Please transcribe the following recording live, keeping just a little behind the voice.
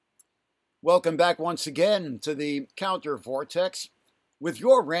Welcome back once again to the Counter Vortex with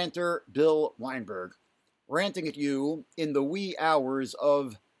your ranter, Bill Weinberg, ranting at you in the wee hours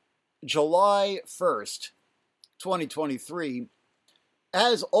of July 1st, 2023,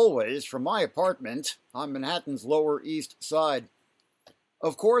 as always from my apartment on Manhattan's Lower East Side.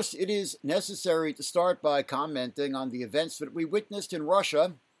 Of course, it is necessary to start by commenting on the events that we witnessed in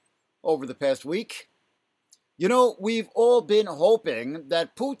Russia over the past week. You know, we've all been hoping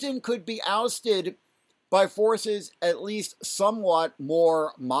that Putin could be ousted by forces at least somewhat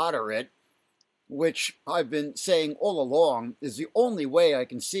more moderate, which I've been saying all along is the only way I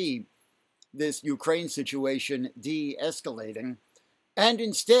can see this Ukraine situation de-escalating. And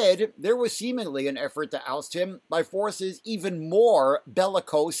instead, there was seemingly an effort to oust him by forces even more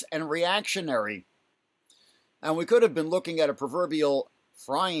bellicose and reactionary. And we could have been looking at a proverbial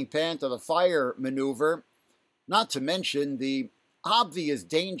frying pan to the fire maneuver, not to mention the obvious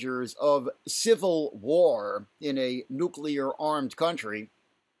dangers of civil war in a nuclear-armed country.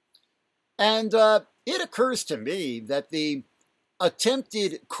 And it occurs to me that the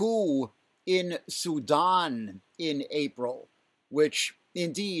attempted coup in Sudan in April, which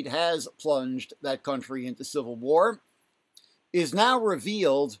indeed has plunged that country into civil war, is now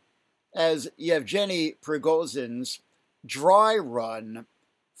revealed as Yevgeny Prigozhin's dry run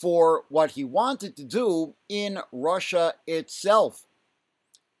for what he wanted to do in Russia itself.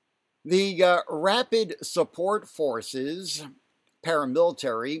 The Rapid Support Forces,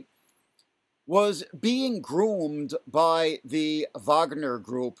 paramilitary, was being groomed by the Wagner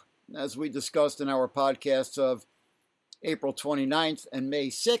Group, as we discussed in our podcasts of April 29th and May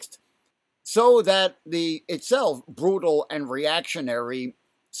 6th, so that the itself brutal and reactionary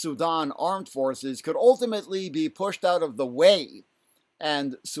Sudan armed forces could ultimately be pushed out of the way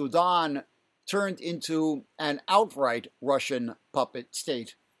and Sudan turned into an outright Russian puppet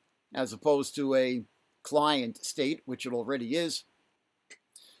state, as opposed to a client state, which it already is.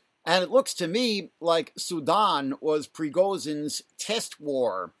 And it looks to me like Sudan was Prigozhin's test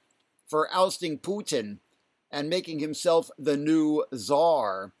war for ousting Putin and making himself the new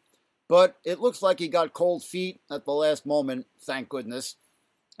czar. But it looks like he got cold feet at the last moment, thank goodness,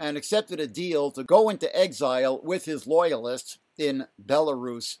 and accepted a deal to go into exile with his loyalists in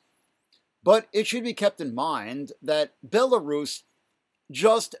Belarus. But it should be kept in mind that Belarus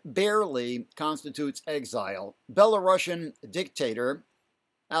just barely constitutes exile. Belarusian dictator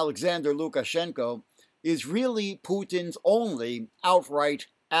Alexander Lukashenko is really Putin's only outright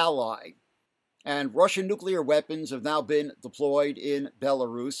ally. And Russian nuclear weapons have now been deployed in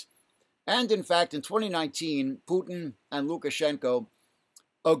Belarus. And in fact, in 2019, Putin and Lukashenko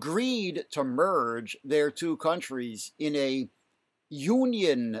agreed to merge their two countries in a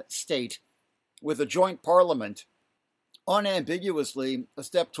union state with a joint parliament, unambiguously a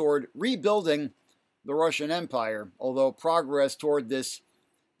step toward rebuilding the Russian Empire, although progress toward this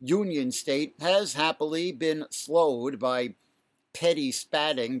union state has happily been slowed by petty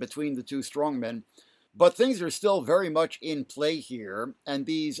spatting between the two strongmen. But things are still very much in play here, and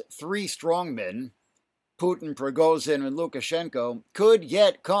these three strongmen, Putin, Prigozhin, and Lukashenko, could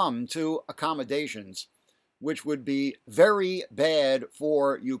yet come to accommodations, which would be very bad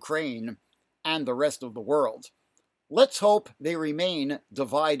for Ukraine and the rest of the world. Let's hope they remain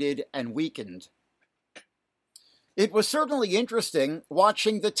divided and weakened. It was certainly interesting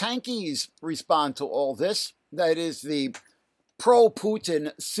watching the tankies respond to all this. That is, the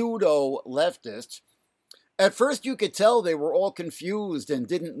pro-Putin pseudo-leftists. At first you could tell they were all confused and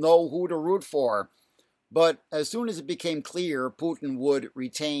didn't know who to root for. But as soon as it became clear Putin would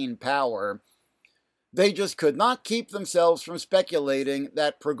retain power, they just could not keep themselves from speculating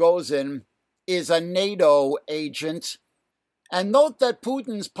that Prigozhin is a NATO agent. And note that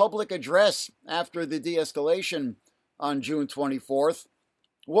Putin's public address after the de-escalation on June 24th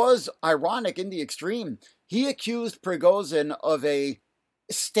was ironic in the extreme. He accused Prigozhin of a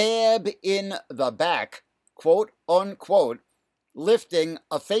stab in the back, quote unquote, lifting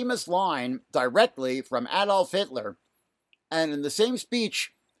a famous line directly from Adolf Hitler. And in the same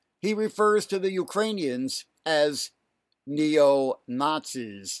speech, he refers to the Ukrainians as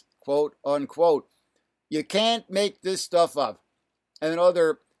neo-Nazis, quote unquote. You can't make this stuff up.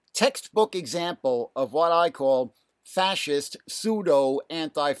 Another textbook example of what I call fascist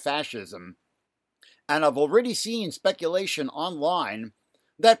pseudo-anti-fascism. And I've already seen speculation online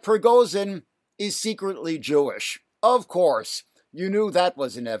that Prigozhin is secretly Jewish. Of course, you knew that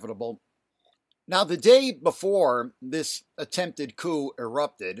was inevitable. Now, the day before this attempted coup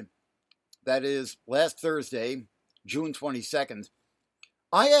erupted, that is, last Thursday, June 22nd,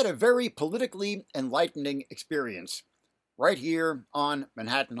 I had a very politically enlightening experience right here on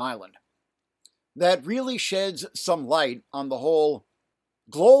Manhattan Island. that really sheds some light on the whole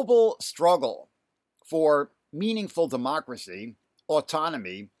global struggle for meaningful democracy,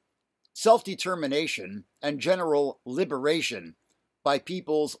 autonomy, self-determination, and general liberation by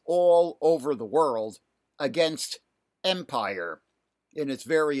peoples all over the world against empire in its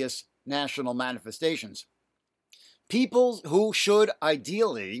various national manifestations. Peoples who should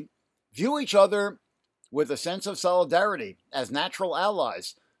ideally view each other with a sense of solidarity as natural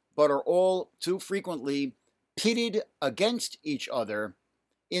allies, but are all too frequently pitted against each other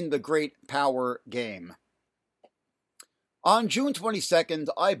in the great power game. On June 22nd,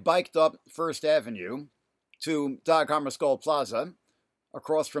 I biked up First Avenue to Dag Hammarskjöld Plaza,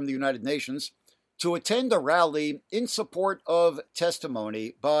 across from the United Nations, to attend a rally in support of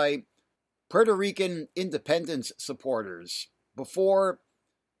testimony by Puerto Rican independence supporters before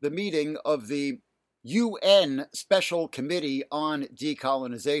the meeting of the UN Special Committee on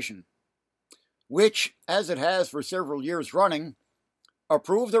Decolonization, which, as it has for several years running,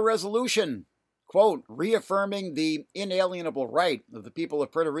 approved a resolution, quote, reaffirming the inalienable right of the people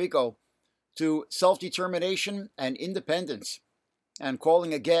of Puerto Rico to self-determination and independence, and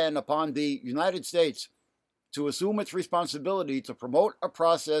calling again upon the United States to assume its responsibility to promote a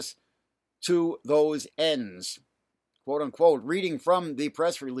process to those ends, quote unquote, reading from the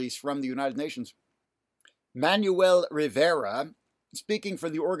press release from the United Nations. Manuel Rivera, speaking for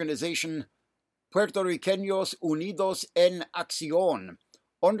the organization Puertorriqueños Unidos en Acción,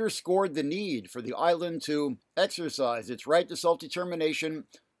 underscored the need for the island to exercise its right to self-determination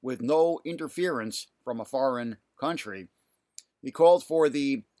with no interference from a foreign country. He called for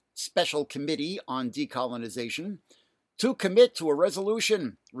the Special Committee on Decolonization to commit to a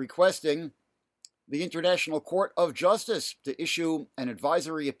resolution requesting the International Court of Justice to issue an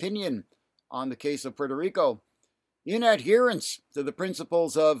advisory opinion on the case of Puerto Rico in adherence to the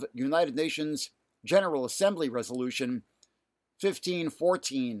principles of United Nations General Assembly Resolution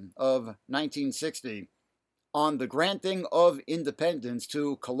 1514 of 1960 on the granting of independence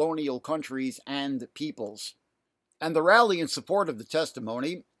to colonial countries and peoples. And the rally in support of the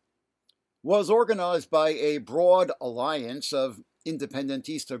testimony was organized by a broad alliance of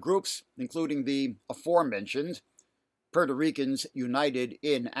independentista groups, including the aforementioned Puerto Ricans United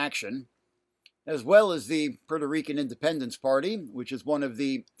in Action, as well as the Puerto Rican Independence Party, which is one of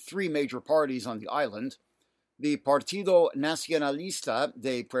the three major parties on the island, the Partido Nacionalista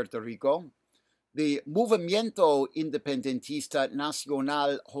de Puerto Rico, the Movimiento Independentista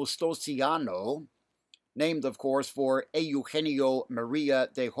Nacional Hostosiano, named, of course, for Eugenio Maria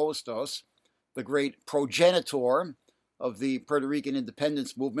de Hostos, the great progenitor of the Puerto Rican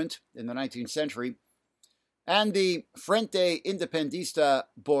independence movement in the 19th century, and the Frente Independista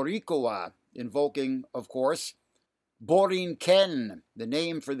Boricua, invoking, of course, Borinquen, the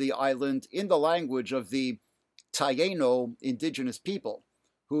name for the island in the language of the Taino indigenous people,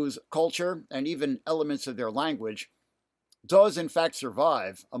 whose culture and even elements of their language does in fact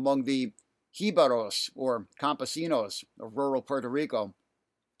survive among the Jibaros, or campesinos, of rural Puerto Rico.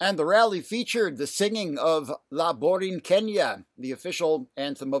 And the rally featured the singing of La Borinqueña, the official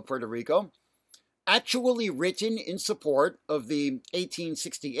anthem of Puerto Rico, actually written in support of the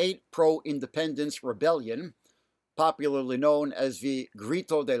 1868 pro-independence rebellion, popularly known as the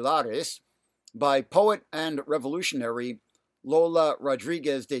Grito de Lares, by poet and revolutionary Lola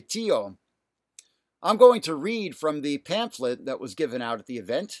Rodriguez de Tio. I'm going to read from the pamphlet that was given out at the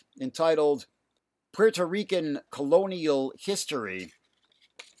event, entitled Puerto Rican Colonial History.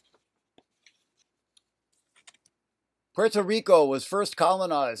 Puerto Rico was first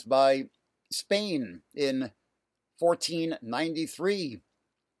colonized by Spain in 1493.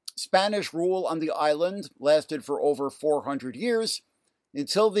 Spanish rule on the island lasted for over 400 years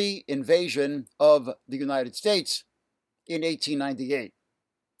until the invasion of the United States in 1898.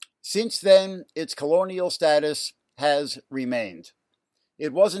 Since then, its colonial status has remained.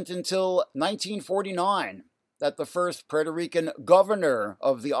 It wasn't until 1949 that the first Puerto Rican governor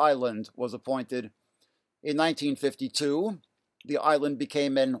of the island was appointed. In 1952, the island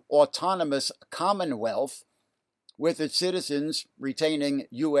became an autonomous commonwealth, with its citizens retaining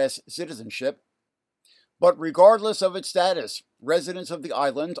U.S. citizenship. But regardless of its status, residents of the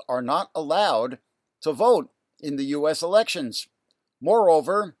island are not allowed to vote in the U.S. elections.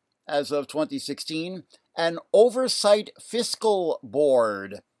 Moreover, as of 2016, an oversight fiscal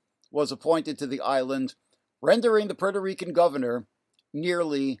board was appointed to the island, rendering the Puerto Rican governor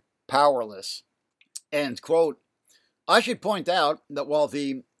nearly powerless. End quote. I should point out that while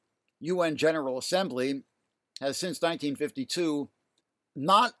the UN General Assembly has since 1952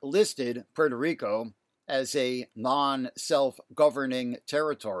 not listed Puerto Rico as a non-self-governing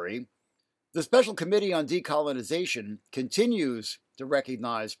territory, The Special Committee on Decolonization continues to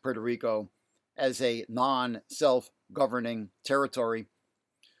recognize Puerto Rico as a non-self-governing territory.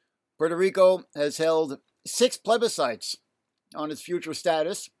 Puerto Rico has held 6 plebiscites on its future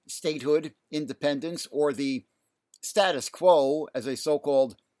status, statehood, independence, or the status quo as a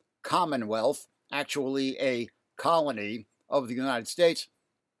so-called commonwealth, actually a colony of the United States.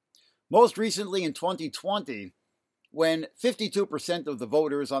 Most recently in 2020, when 52% of the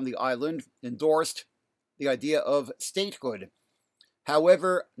voters on the island endorsed the idea of statehood.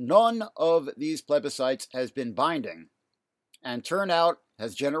 However, none of these plebiscites has been binding, and turnout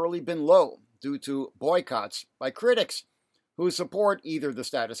has generally been low due to boycotts by critics who support either the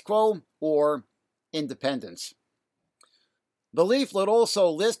status quo or independence. The leaflet also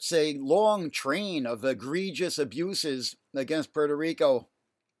lists a long train of egregious abuses against Puerto Rico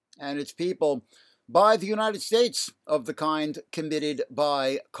and its people by the United States, of the kind committed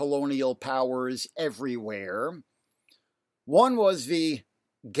by colonial powers everywhere. One was the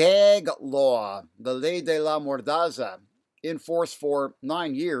gag law, the Ley de la Mordaza, in force for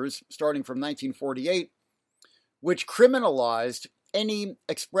 9 years, starting from 1948, which criminalized any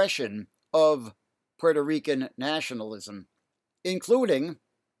expression of Puerto Rican nationalism, including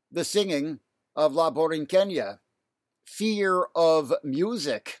the singing of La Borinqueña, fear of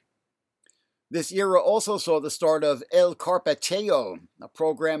music. This era also saw the start of El Carpeteo, a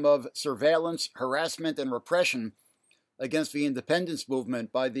program of surveillance, harassment, and repression against the independence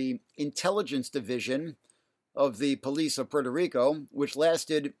movement by the Intelligence Division of the Police of Puerto Rico, which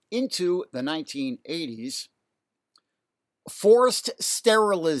lasted into the 1980s. Forced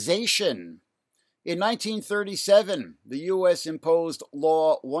sterilization. In 1937, the U.S. imposed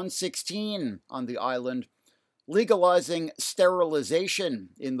Law 116 on the island, legalizing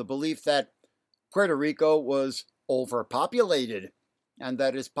sterilization in the belief that Puerto Rico was overpopulated and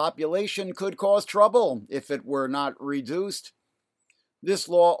that its population could cause trouble if it were not reduced. This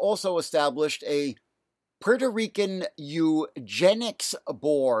law also established a Puerto Rican Eugenics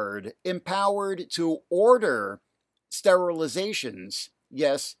Board, empowered to order sterilizations.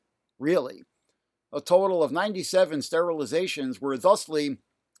 Yes, really. A total of 97 sterilizations were thusly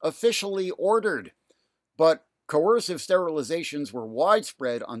officially ordered, but coercive sterilizations were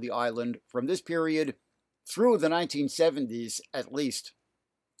widespread on the island from this period through the 1970s at least.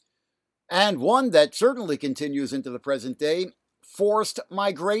 And one that certainly continues into the present day, forced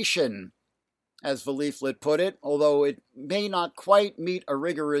migration, as the leaflet put it, although it may not quite meet a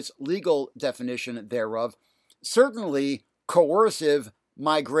rigorous legal definition thereof, certainly coercive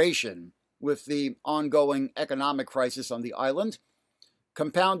migration, with the ongoing economic crisis on the island,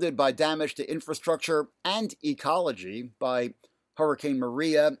 compounded by damage to infrastructure and ecology by Hurricane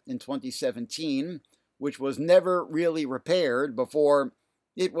Maria in 2017, which was never really repaired before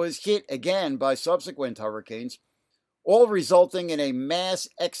it was hit again by subsequent hurricanes, all resulting in a mass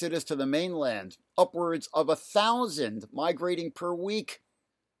exodus to the mainland, upwards of 1,000 migrating per week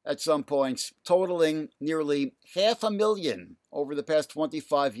at some points, totaling nearly 500,000 over the past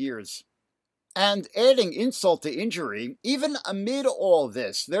 25 years. And adding insult to injury, even amid all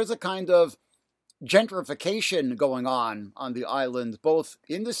this, there's a kind of gentrification going on the island, both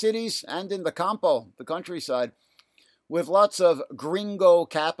in the cities and in the campo, the countryside, with lots of gringo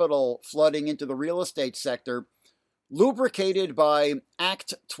capital flooding into the real estate sector, lubricated by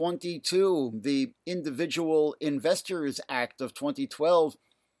Act 22, the Individual Investors Act of 2012,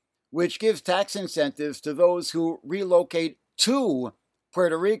 which gives tax incentives to those who relocate to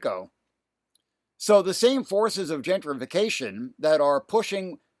Puerto Rico. So the same forces of gentrification that are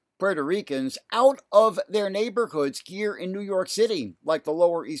pushing Puerto Ricans out of their neighborhoods here in New York City, like the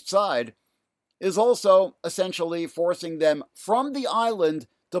Lower East Side, is also essentially forcing them from the island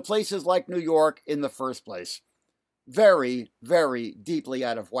to places like New York in the first place. Very, very deeply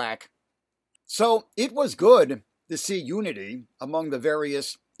out of whack. So it was good to see unity among the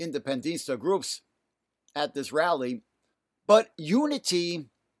various Independentista groups at this rally, but unity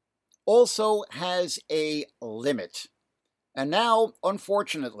also has a limit. And now,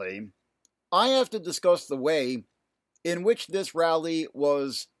 unfortunately, I have to discuss the way in which this rally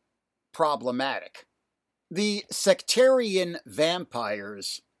was problematic. The sectarian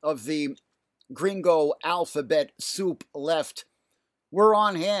vampires of the gringo alphabet soup left were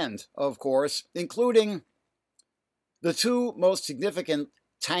on hand, of course, including the two most significant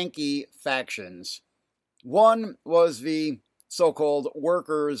tanky factions. One was the so-called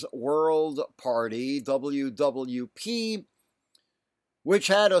Workers' World Party, WWP, which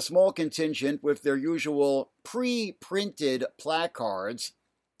had a small contingent with their usual pre-printed placards,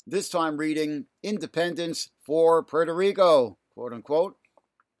 this time reading "Independence for Puerto Rico," quote-unquote,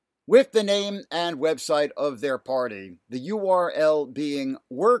 with the name and website of their party, the URL being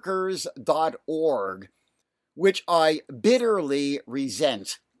workers.org, which I bitterly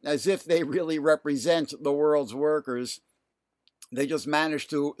resent, as if they really represent the world's workers. They just managed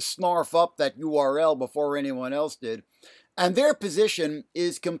to snarf up that URL before anyone else did. And their position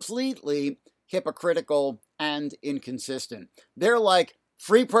is completely hypocritical and inconsistent. They're like,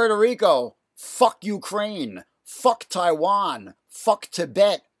 free Puerto Rico, fuck Ukraine, fuck Taiwan, fuck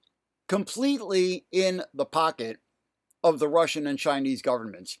Tibet, completely in the pocket of the Russian and Chinese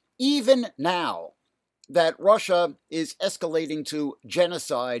governments. Even now that Russia is escalating to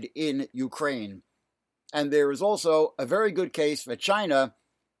genocide in Ukraine. And there is also a very good case that China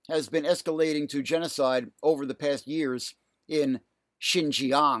has been escalating to genocide over the past years in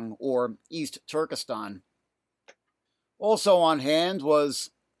Xinjiang, or East Turkestan. Also on hand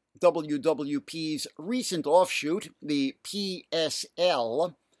was WWP's recent offshoot, the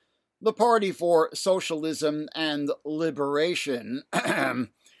PSL, the Party for Socialism and Liberation,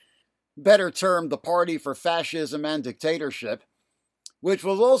 better termed the Party for Fascism and Dictatorship, which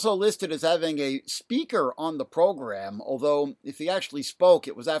was also listed as having a speaker on the program, although if he actually spoke,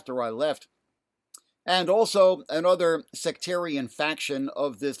 it was after I left. And also another sectarian faction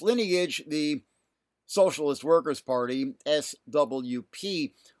of this lineage, the Socialist Workers' Party,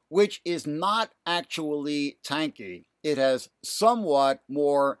 SWP, which is not actually tanky. It has somewhat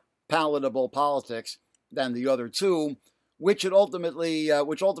more palatable politics than the other two, which ultimately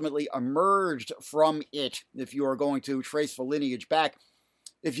emerged from it, if you are going to trace the lineage back.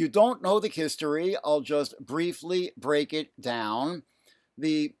 If you don't know the history, I'll just briefly break it down.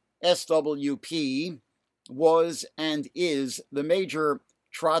 The SWP was and is the major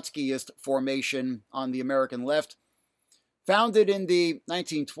Trotskyist formation on the American left, founded in the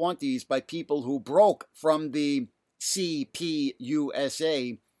 1920s by people who broke from the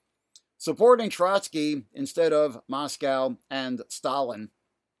CPUSA, supporting Trotsky instead of Moscow and Stalin.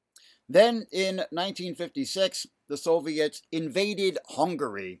 Then, in 1956, the Soviets invaded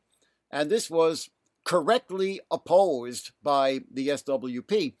Hungary, and this was correctly opposed by the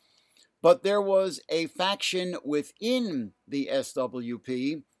SWP. But there was a faction within the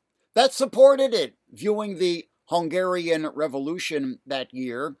SWP that supported it, viewing the Hungarian Revolution that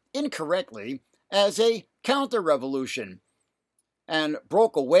year, incorrectly, as a counter-revolution, and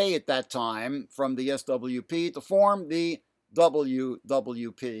broke away at that time from the SWP to form the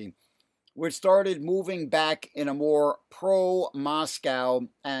WWP, which started moving back in a more pro-Moscow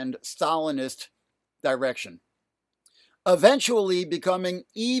and Stalinist direction, eventually becoming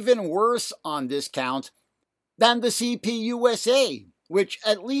even worse on this count than the CPUSA, which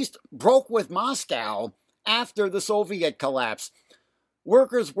at least broke with Moscow after the Soviet collapse.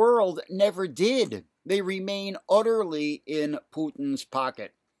 Workers' World never did. They remain utterly in Putin's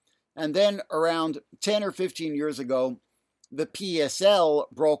pocket. And then around 10 or 15 years ago, the PSL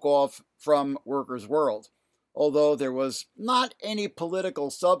broke off from Workers' World. Although there was not any political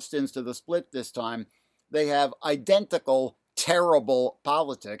substance to the split this time, they have identical, terrible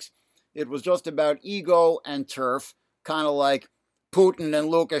politics. It was just about ego and turf, kind of like Putin and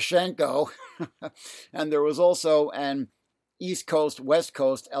Lukashenko. And there was also an East Coast, West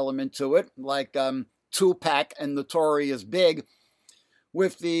Coast element to it, like Tupac and Notorious Big,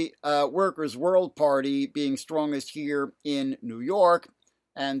 with the Workers' World Party being strongest here in New York,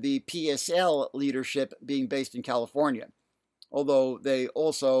 and the PSL leadership being based in California, although they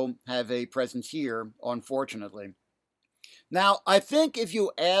also have a presence here, unfortunately. Now, I think if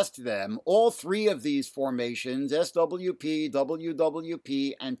you asked them, all three of these formations, SWP,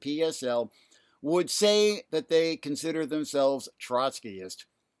 WWP, and PSL, would say that they consider themselves Trotskyist.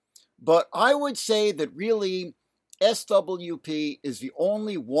 But I would say that really SWP is the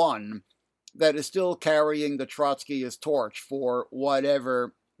only one that is still carrying the Trotskyist torch for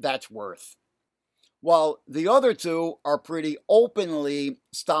whatever that's worth, while the other two are pretty openly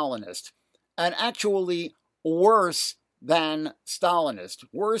Stalinist, and actually worse than Stalinist,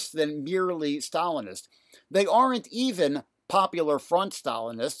 worse than merely Stalinist. They aren't even Popular Front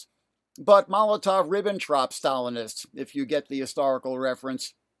Stalinists, but Molotov-Ribbentrop Stalinists, if you get the historical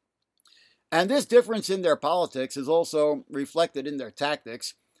reference. And this difference in their politics is also reflected in their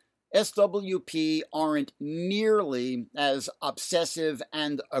tactics. SWP aren't nearly as obsessive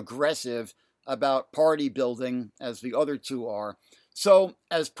and aggressive about party building as the other two are. So,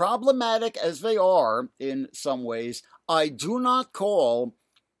 as problematic as they are in some ways, I do not call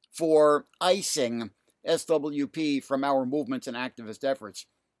for icing SWP from our movements and activist efforts.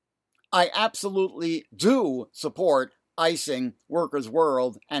 I absolutely do support icing Workers'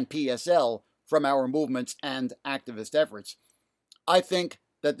 World and PSL from our movements and activist efforts. I think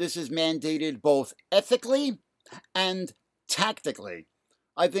that this is mandated both ethically and tactically.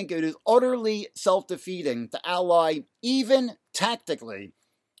 I think it is utterly self-defeating to ally, even tactically,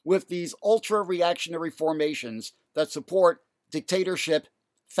 with these ultra-reactionary formations that support dictatorship,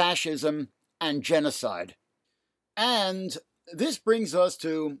 fascism, and genocide. And this brings us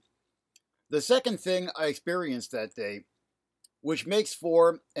to the second thing I experienced that day, which makes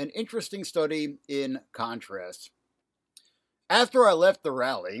for an interesting study in contrast. After I left the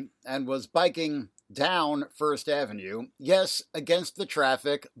rally and was biking down First Avenue, yes, against the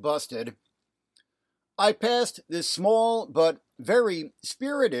traffic, busted, I passed this small but very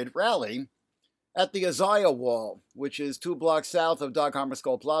spirited rally at the Azaya Wall, which is 2 blocks south of Dag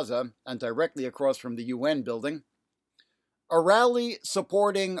Hammarskjöld Plaza and directly across from the UN building. A rally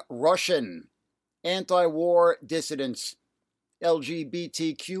supporting Russian anti-war dissidents,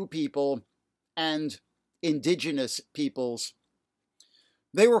 LGBTQ people, and indigenous peoples.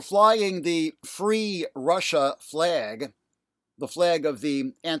 They were flying the Free Russia flag, the flag of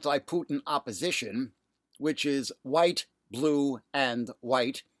the anti-Putin opposition, which is white, blue, and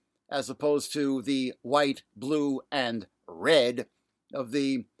white, as opposed to the white, blue, and red of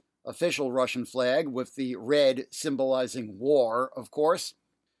the official Russian flag, with the red symbolizing war, of course.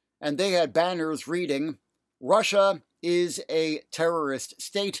 And they had banners reading, "Russia is a terrorist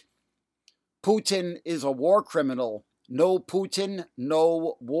state. Putin is a war criminal. No Putin,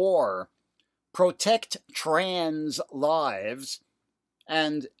 no war. Protect trans lives.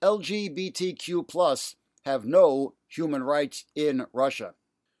 And LGBTQ plus have no human rights in Russia."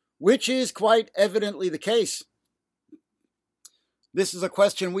 Which is quite evidently the case. This is a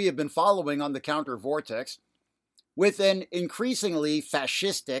question we have been following on the Counter Vortex. With an increasingly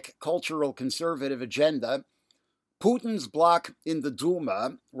fascistic, cultural conservative agenda, Putin's bloc in the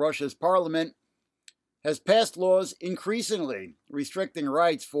Duma, Russia's parliament, has passed laws increasingly restricting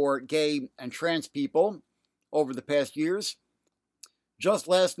rights for gay and trans people over the past years. Just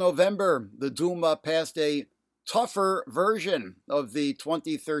last November, the Duma passed a tougher version of the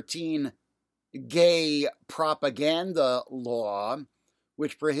 2013 gay propaganda law,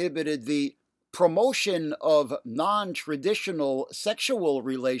 which prohibited the promotion of non-traditional sexual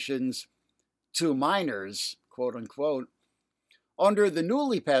relations to minors, quote unquote. Under the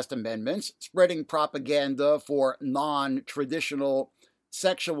newly passed amendments, spreading propaganda for non-traditional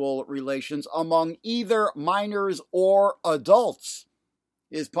sexual relations among either minors or adults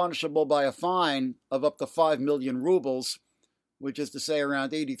is punishable by a fine of up to 5 million rubles, which is to say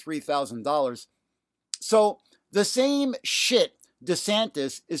around $83,000. So the same shit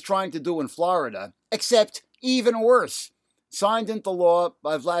DeSantis is trying to do in Florida, except even worse, signed into law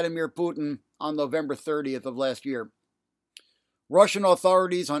by Vladimir Putin on November 30th of last year. Russian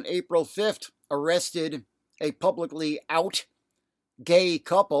authorities on April 5th arrested a publicly out gay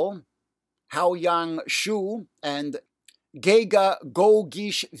couple, Hao Yang Shu and Gega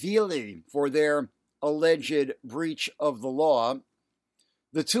Gogishvili, for their alleged breach of the law.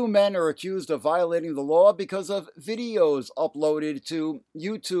 The two men are accused of violating the law because of videos uploaded to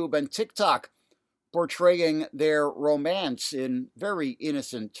YouTube and TikTok portraying their romance in very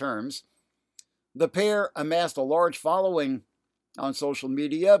innocent terms. The pair amassed a large following on social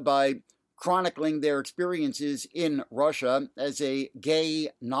media by chronicling their experiences in Russia as a gay,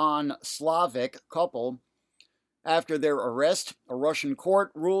 non-Slavic couple. After their arrest, a Russian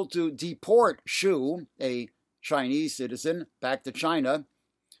court ruled to deport Shu, a Chinese citizen, back to China.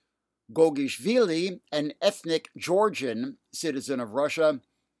 Gogishvili, an ethnic Georgian citizen of Russia,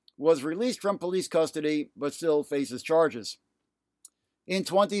 was released from police custody but still faces charges. In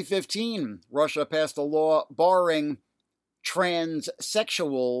 2015, Russia passed a law barring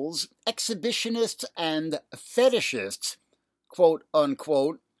transsexuals, exhibitionists, and fetishists, quote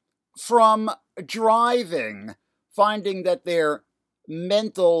unquote, from driving, finding that their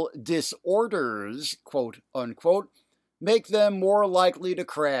mental disorders, quote unquote, make them more likely to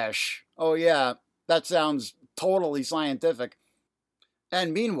crash. Oh yeah, that sounds totally scientific.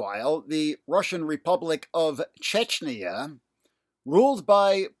 And meanwhile, the Russian Republic of Chechnya, ruled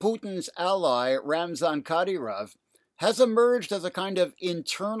by Putin's ally Ramzan Kadyrov, has emerged as a kind of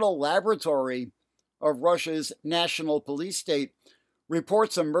internal laboratory of Russia's national police state.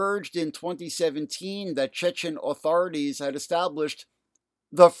 Reports emerged in 2017 that Chechen authorities had established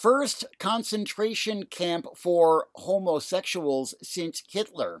the first concentration camp for homosexuals since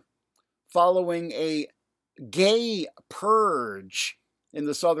Hitler, following a gay purge in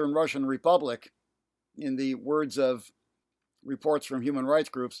the southern Russian Republic, in the words of reports from human rights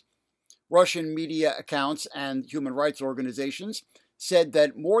groups. Russian media accounts and human rights organizations said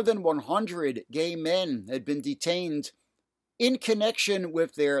that more than 100 gay men had been detained in connection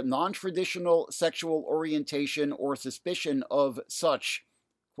with their non-traditional sexual orientation or suspicion of such,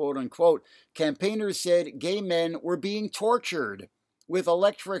 quote unquote. Campaigners said gay men were being tortured with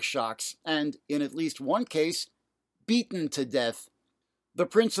electric shocks and, in at least one case, beaten to death. The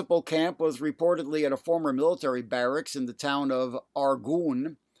principal camp was reportedly at a former military barracks in the town of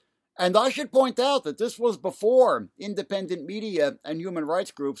Argun. And I should point out that this was before independent media and human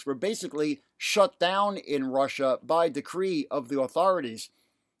rights groups were basically shut down in Russia by decree of the authorities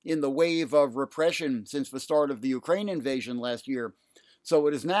in the wave of repression since the start of the Ukraine invasion last year. So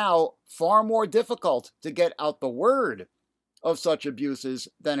it is now far more difficult to get out the word of such abuses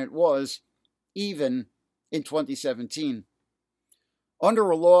than it was even in 2017.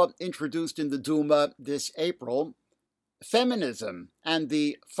 Under a law introduced in the Duma this April, feminism and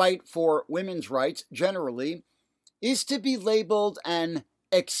the fight for women's rights generally is to be labeled an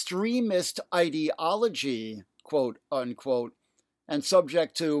extremist ideology, quote unquote, and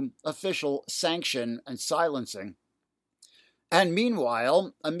subject to official sanction and silencing. And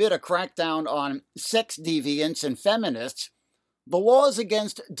meanwhile, amid a crackdown on sex deviants and feminists, the laws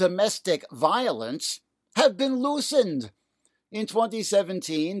against domestic violence have been loosened. In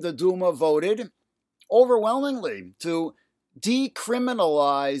 2017, the Duma voted overwhelmingly to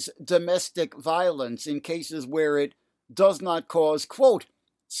decriminalize domestic violence in cases where it does not cause, quote,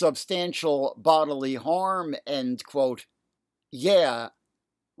 substantial bodily harm, end quote. Yeah,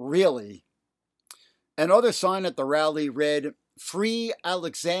 really. Another sign at the rally read, "Free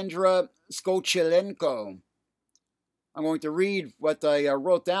Alexandra Skochilenko." I'm going to read what I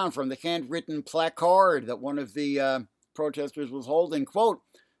wrote down from the handwritten placard that one of the protesters was holding. Quote,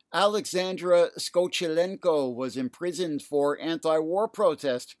 "Alexandra Skochilenko was imprisoned for anti-war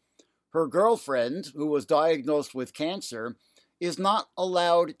protest. Her girlfriend, who was diagnosed with cancer, is not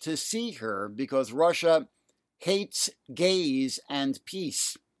allowed to see her because Russia hates gays and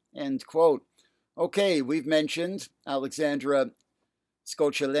peace." End quote. Okay, we've mentioned Alexandra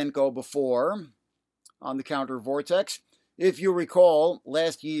Skochilenko before on the Counter Vortex. If you recall,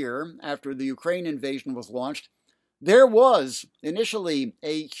 last year, after the Ukraine invasion was launched, there was initially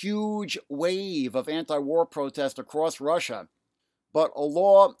a huge wave of anti-war protest across Russia, but a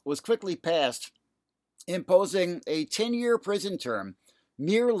law was quickly passed imposing a 10-year prison term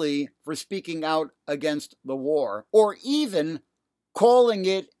merely for speaking out against the war, or even calling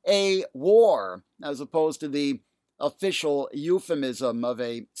it a war, as opposed to the official euphemism of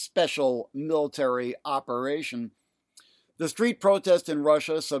a special military operation. The street protest in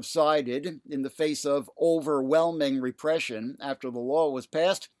Russia subsided in the face of overwhelming repression after the law was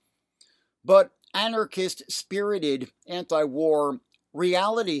passed, but anarchist-spirited anti-war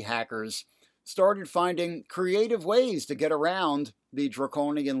reality hackers started finding creative ways to get around the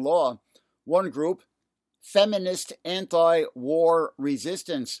draconian law. One group, Feminist Anti-War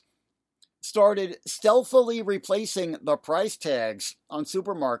Resistance, started stealthily replacing the price tags on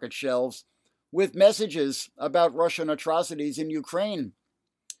supermarket shelves with messages about Russian atrocities in Ukraine.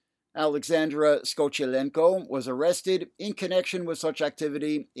 Alexandra Skochilenko was arrested in connection with such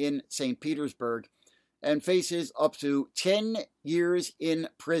activity in St. Petersburg and faces up to 10 years in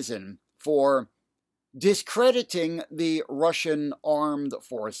prison for discrediting the Russian armed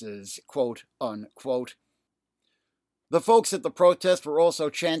forces, quote unquote. The folks at the protest were also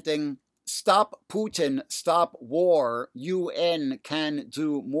chanting, "Stop Putin, stop war, UN can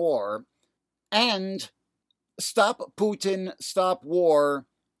do more," and "Stop Putin, stop war,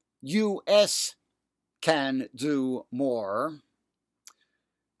 US can do more."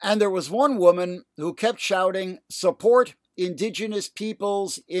 And there was one woman who kept shouting, "Support indigenous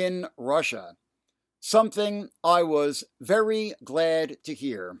peoples in Russia," something I was very glad to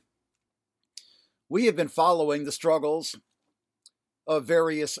hear. We have been following the struggles of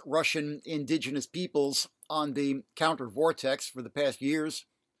various Russian indigenous peoples on the Counter Vortex for the past years.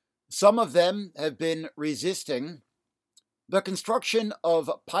 Some of them have been resisting the construction of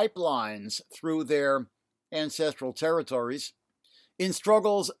pipelines through their ancestral territories in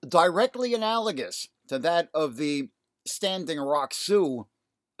struggles directly analogous to that of the Standing Rock Sioux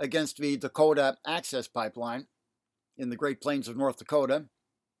against the Dakota Access Pipeline in the Great Plains of North Dakota.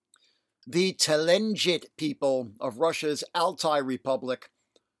 The Tlingit people of Russia's Altai Republic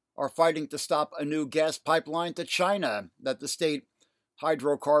are fighting to stop a new gas pipeline to China that the state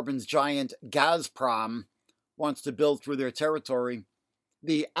hydrocarbons giant Gazprom wants to build through their territory.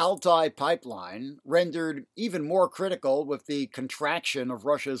 The Altai pipeline, rendered even more critical with the contraction of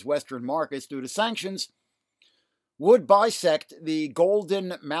Russia's Western markets due to sanctions, would bisect the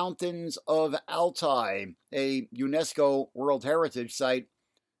Golden Mountains of Altai, a UNESCO World Heritage Site,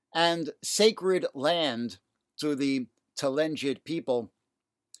 and sacred land to the Tlingit people.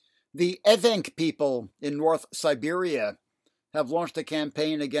 The Evenk people in North Siberia have launched a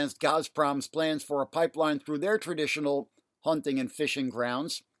campaign against Gazprom's plans for a pipeline through their traditional hunting and fishing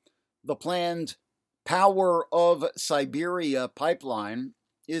grounds. The planned Power of Siberia pipeline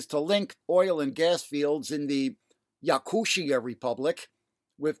is to link oil and gas fields in the Yakutia Republic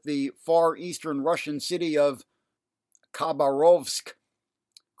with the far eastern Russian city of Khabarovsk,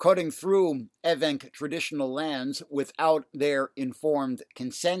 cutting through Evenk traditional lands without their informed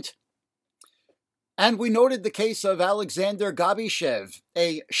consent. And we noted the case of Alexander Gabyshev,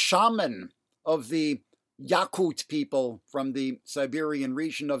 a shaman of the Yakut people from the Siberian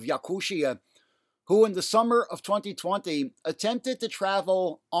region of Yakutia, who in the summer of 2020 attempted to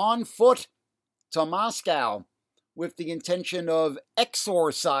travel on foot to Moscow with the intention of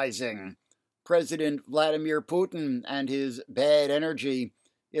exorcising President Vladimir Putin and his bad energy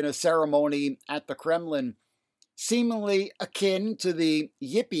in a ceremony at the Kremlin, seemingly akin to the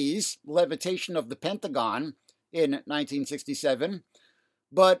Yippies' levitation of the Pentagon in 1967.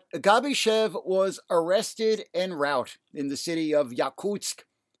 But Gabyshev was arrested en route in the city of Yakutsk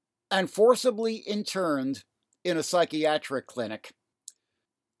and forcibly interned in a psychiatric clinic.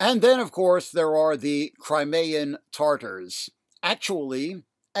 And then, of course, there are the Crimean Tatars, actually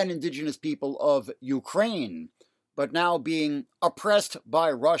an indigenous people of Ukraine, but now being oppressed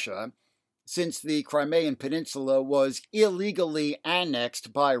by Russia since the Crimean Peninsula was illegally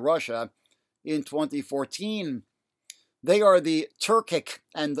annexed by Russia in 2014. They are the Turkic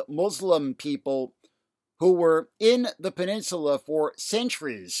and Muslim people who were in the peninsula for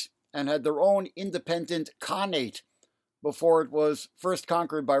centuries and had their own independent khanate before it was first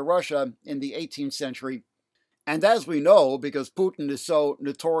conquered by Russia in the 18th century. And as we know, because Putin is so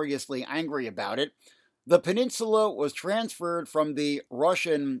notoriously angry about it, the peninsula was transferred from the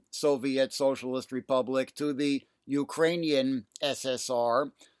Russian Soviet Socialist Republic to the Ukrainian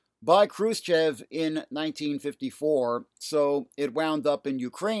SSR by Khrushchev in 1954, so it wound up in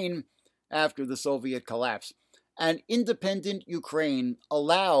Ukraine after the Soviet collapse. And independent Ukraine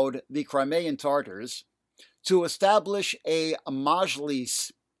allowed the Crimean Tatars to establish a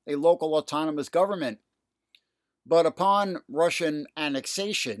majlis, a local autonomous government. But upon Russian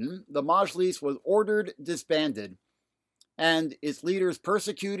annexation, the majlis was ordered disbanded and its leaders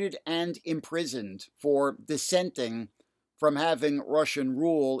persecuted and imprisoned for dissenting from having Russian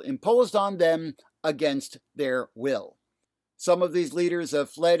rule imposed on them against their will. Some of these leaders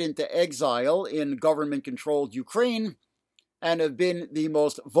have fled into exile in government-controlled Ukraine and have been the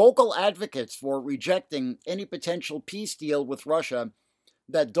most vocal advocates for rejecting any potential peace deal with Russia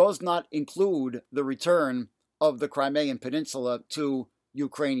that does not include the return of the Crimean Peninsula to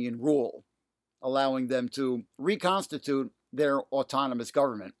Ukrainian rule, allowing them to reconstitute their autonomous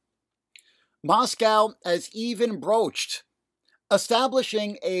government. Moscow has even broached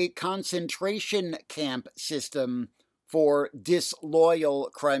establishing a concentration camp system for disloyal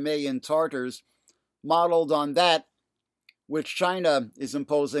Crimean Tatars, modeled on that which China is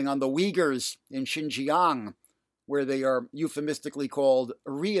imposing on the Uyghurs in Xinjiang, where they are euphemistically called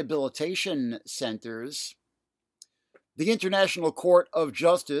rehabilitation centers. The International Court of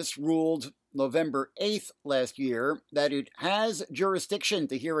Justice ruled November 8th last year that it has jurisdiction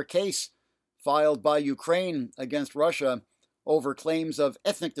to hear a case filed by Ukraine against Russia over claims of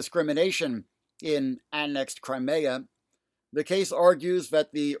ethnic discrimination in annexed Crimea. The case argues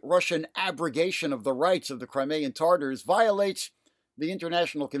that the Russian abrogation of the rights of the Crimean Tatars violates the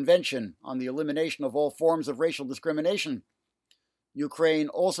International Convention on the Elimination of All Forms of Racial Discrimination. Ukraine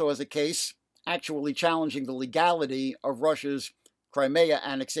also has a case actually challenging the legality of Russia's Crimea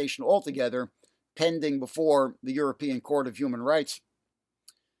annexation altogether, pending before the European Court of Human Rights.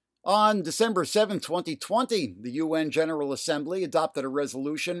 On December 7, 2020, the UN General Assembly adopted a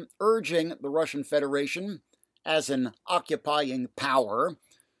resolution urging the Russian Federation, as an occupying power,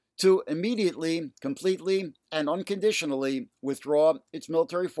 to immediately, completely, and unconditionally withdraw its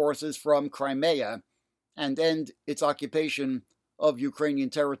military forces from Crimea and end its occupation of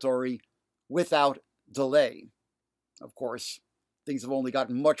Ukrainian territory without delay. Of course, things have only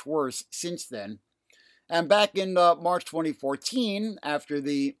gotten much worse since then. And back in March 2014, after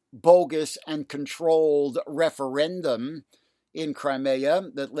the bogus and controlled referendum in Crimea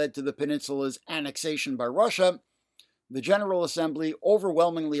that led to the peninsula's annexation by Russia, the General Assembly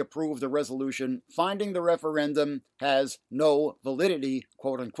overwhelmingly approved a resolution finding the referendum has no validity,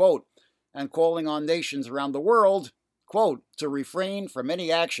 quote unquote, and calling on nations around the world, quote, to refrain from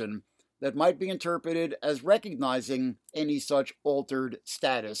any action that might be interpreted as recognizing any such altered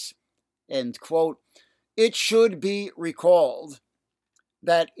status, end quote. It should be recalled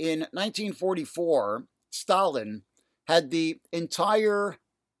that in 1944, Stalin had the entire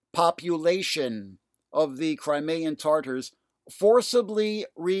population of the Crimean Tatars forcibly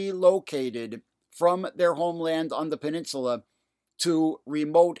relocated from their homeland on the peninsula to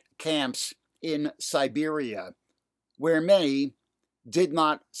remote camps in Siberia, where many did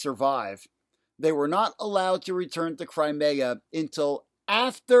not survive. They were not allowed to return to Crimea until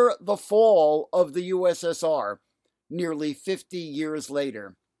after the fall of the USSR, nearly 50 years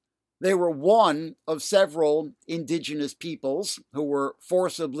later. They were one of several indigenous peoples who were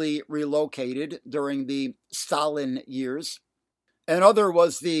forcibly relocated during the Stalin years. Another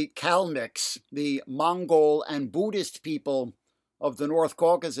was the Kalmyks, the Mongol and Buddhist people of the North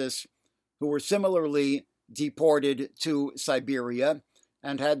Caucasus, who were similarly deported to Siberia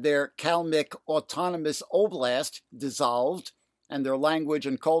and had their Kalmyk Autonomous Oblast dissolved and their language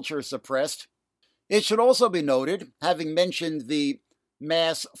and culture suppressed. It should also be noted, having mentioned the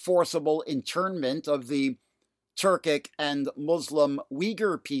mass forcible internment of the Turkic and Muslim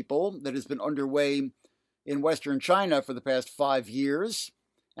Uyghur people that has been underway in Western China for the past 5 years,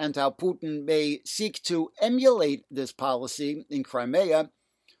 and how Putin may seek to emulate this policy in Crimea,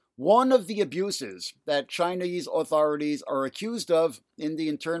 one of the abuses that Chinese authorities are accused of in the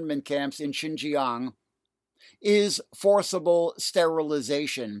internment camps in Xinjiang is forcible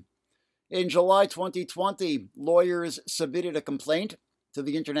sterilization. In July 2020, lawyers submitted a complaint to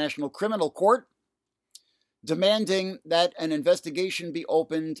the International Criminal Court demanding that an investigation be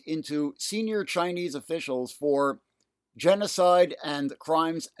opened into senior Chinese officials for genocide and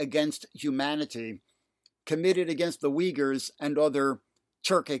crimes against humanity committed against the Uyghurs and other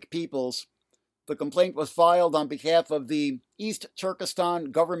Turkic peoples. The complaint was filed on behalf of the East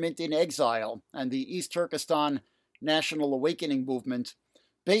Turkestan Government in Exile and the East Turkestan National Awakening Movement,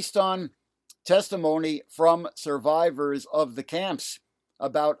 based on testimony from survivors of the camps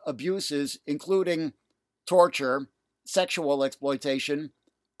about abuses including torture, sexual exploitation,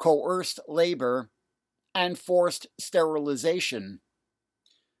 coerced labor, and forced sterilization.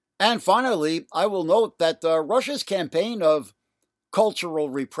 And finally, I will note that Russia's campaign of cultural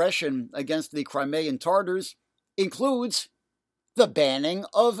repression against the Crimean Tatars includes the banning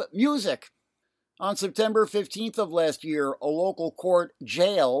of music. On September 15th of last year, a local court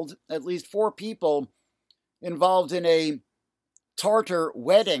jailed at least 4 people involved in a Tatar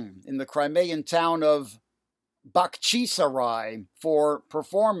wedding in the Crimean town of Bakhchisarai for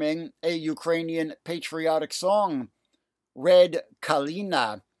performing a Ukrainian patriotic song, Red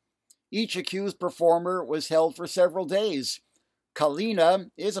Kalina. Each accused performer was held for several days.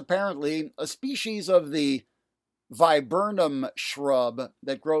 Kalina is apparently a species of the viburnum shrub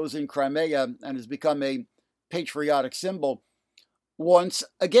that grows in Crimea and has become a patriotic symbol. Once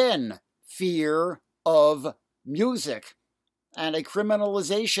again, fear of music and a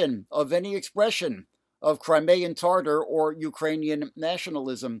criminalization of any expression of Crimean Tatar or Ukrainian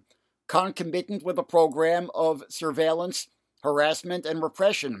nationalism, concomitant with a program of surveillance, harassment, and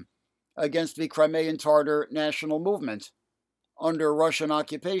repression against the Crimean Tatar national movement under Russian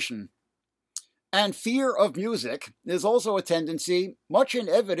occupation. And fear of music is also a tendency much in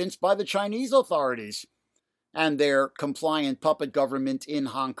evidence by the Chinese authorities and their compliant puppet government in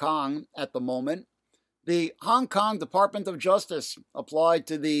Hong Kong at the moment. The Hong Kong Department of Justice applied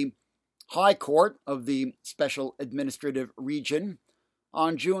to the High Court of the Special Administrative Region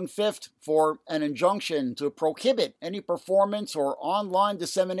on June 5th for an injunction to prohibit any performance or online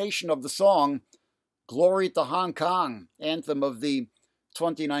dissemination of the song Glory to Hong Kong, anthem of the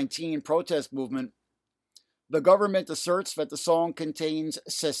 2019 protest movement. The government asserts that the song contains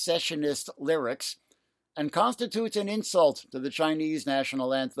secessionist lyrics and constitutes an insult to the Chinese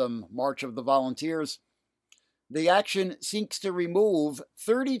national anthem, March of the Volunteers. The action seeks to remove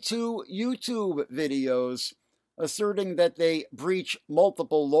 32 YouTube videos asserting that they breach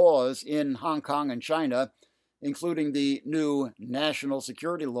multiple laws in Hong Kong and China, including the new national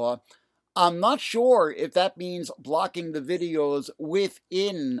security law. I'm not sure if that means blocking the videos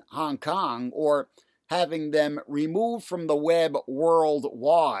within Hong Kong or having them removed from the web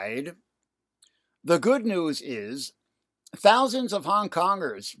worldwide. The good news is thousands of Hong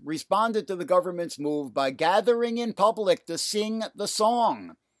Kongers responded to the government's move by gathering in public to sing the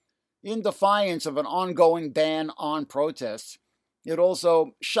song in defiance of an ongoing ban on protests. It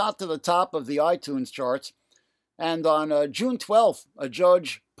also shot to the top of the iTunes charts, and on June 12th, a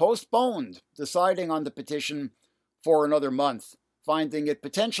judge postponed deciding on the petition for another month, finding it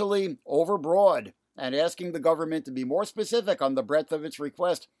potentially overbroad and asking the government to be more specific on the breadth of its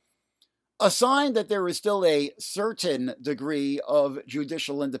request. A sign that there is still a certain degree of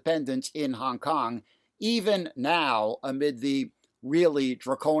judicial independence in Hong Kong, even now amid the really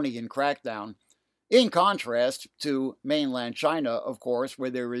draconian crackdown. In contrast to mainland China, of course, where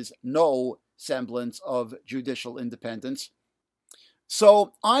there is no semblance of judicial independence.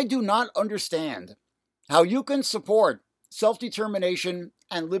 So I do not understand how you can support self-determination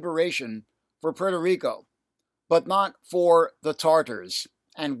and liberation for Puerto Rico, but not for the Tartars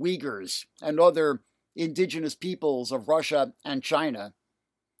and Uyghurs and other indigenous peoples of Russia and China,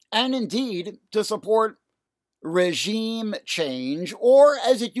 and indeed to support regime change, or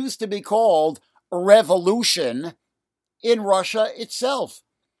as it used to be called, revolution, in Russia itself.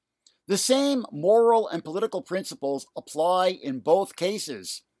 The same moral and political principles apply in both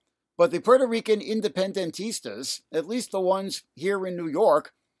cases, but the Puerto Rican independentistas, at least the ones here in New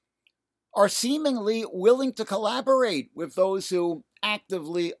York, are seemingly willing to collaborate with those who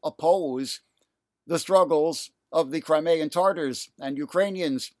actively oppose the struggles of the Crimean Tartars and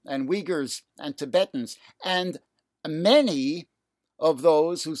Ukrainians and Uyghurs and Tibetans, and many of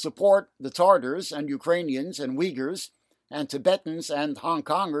those who support the Tartars and Ukrainians and Uyghurs and Tibetans and Hong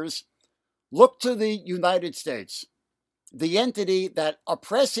Kongers look to the United States, the entity that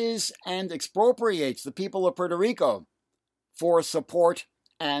oppresses and expropriates the people of Puerto Rico, for support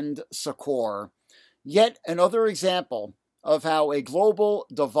and succor. Yet another example of how a global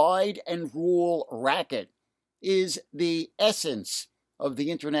divide and rule racket is the essence of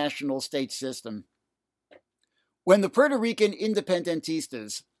the international state system. When the Puerto Rican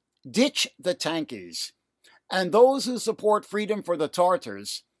independentistas ditch the tankies, and those who support freedom for the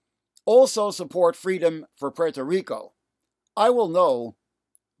Tartars also support freedom for Puerto Rico, I will know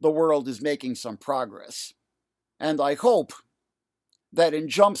the world is making some progress. And I hope that in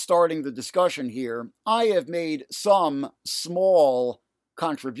jump-starting the discussion here, I have made some small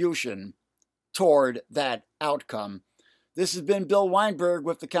contribution toward that outcome. This has been Bill Weinberg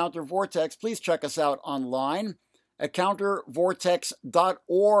with the Counter Vortex. Please check us out online at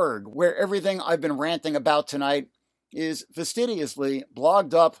countervortex.org, where everything I've been ranting about tonight is fastidiously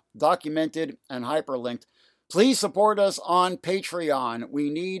blogged up, documented, and hyperlinked. Please support us on Patreon.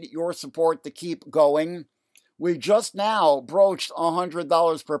 We need your support to keep going. We just now broached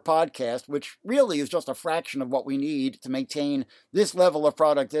 $100 per podcast, which really is just a fraction of what we need to maintain this level of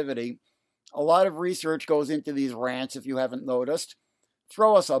productivity. A lot of research goes into these rants, if you haven't noticed.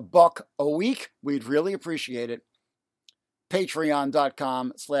 Throw us $1 a week. We'd really appreciate it.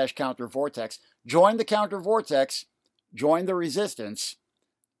 Patreon.com/countervortex. Join the Counter Vortex, join the resistance,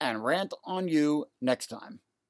 and rant on you next time.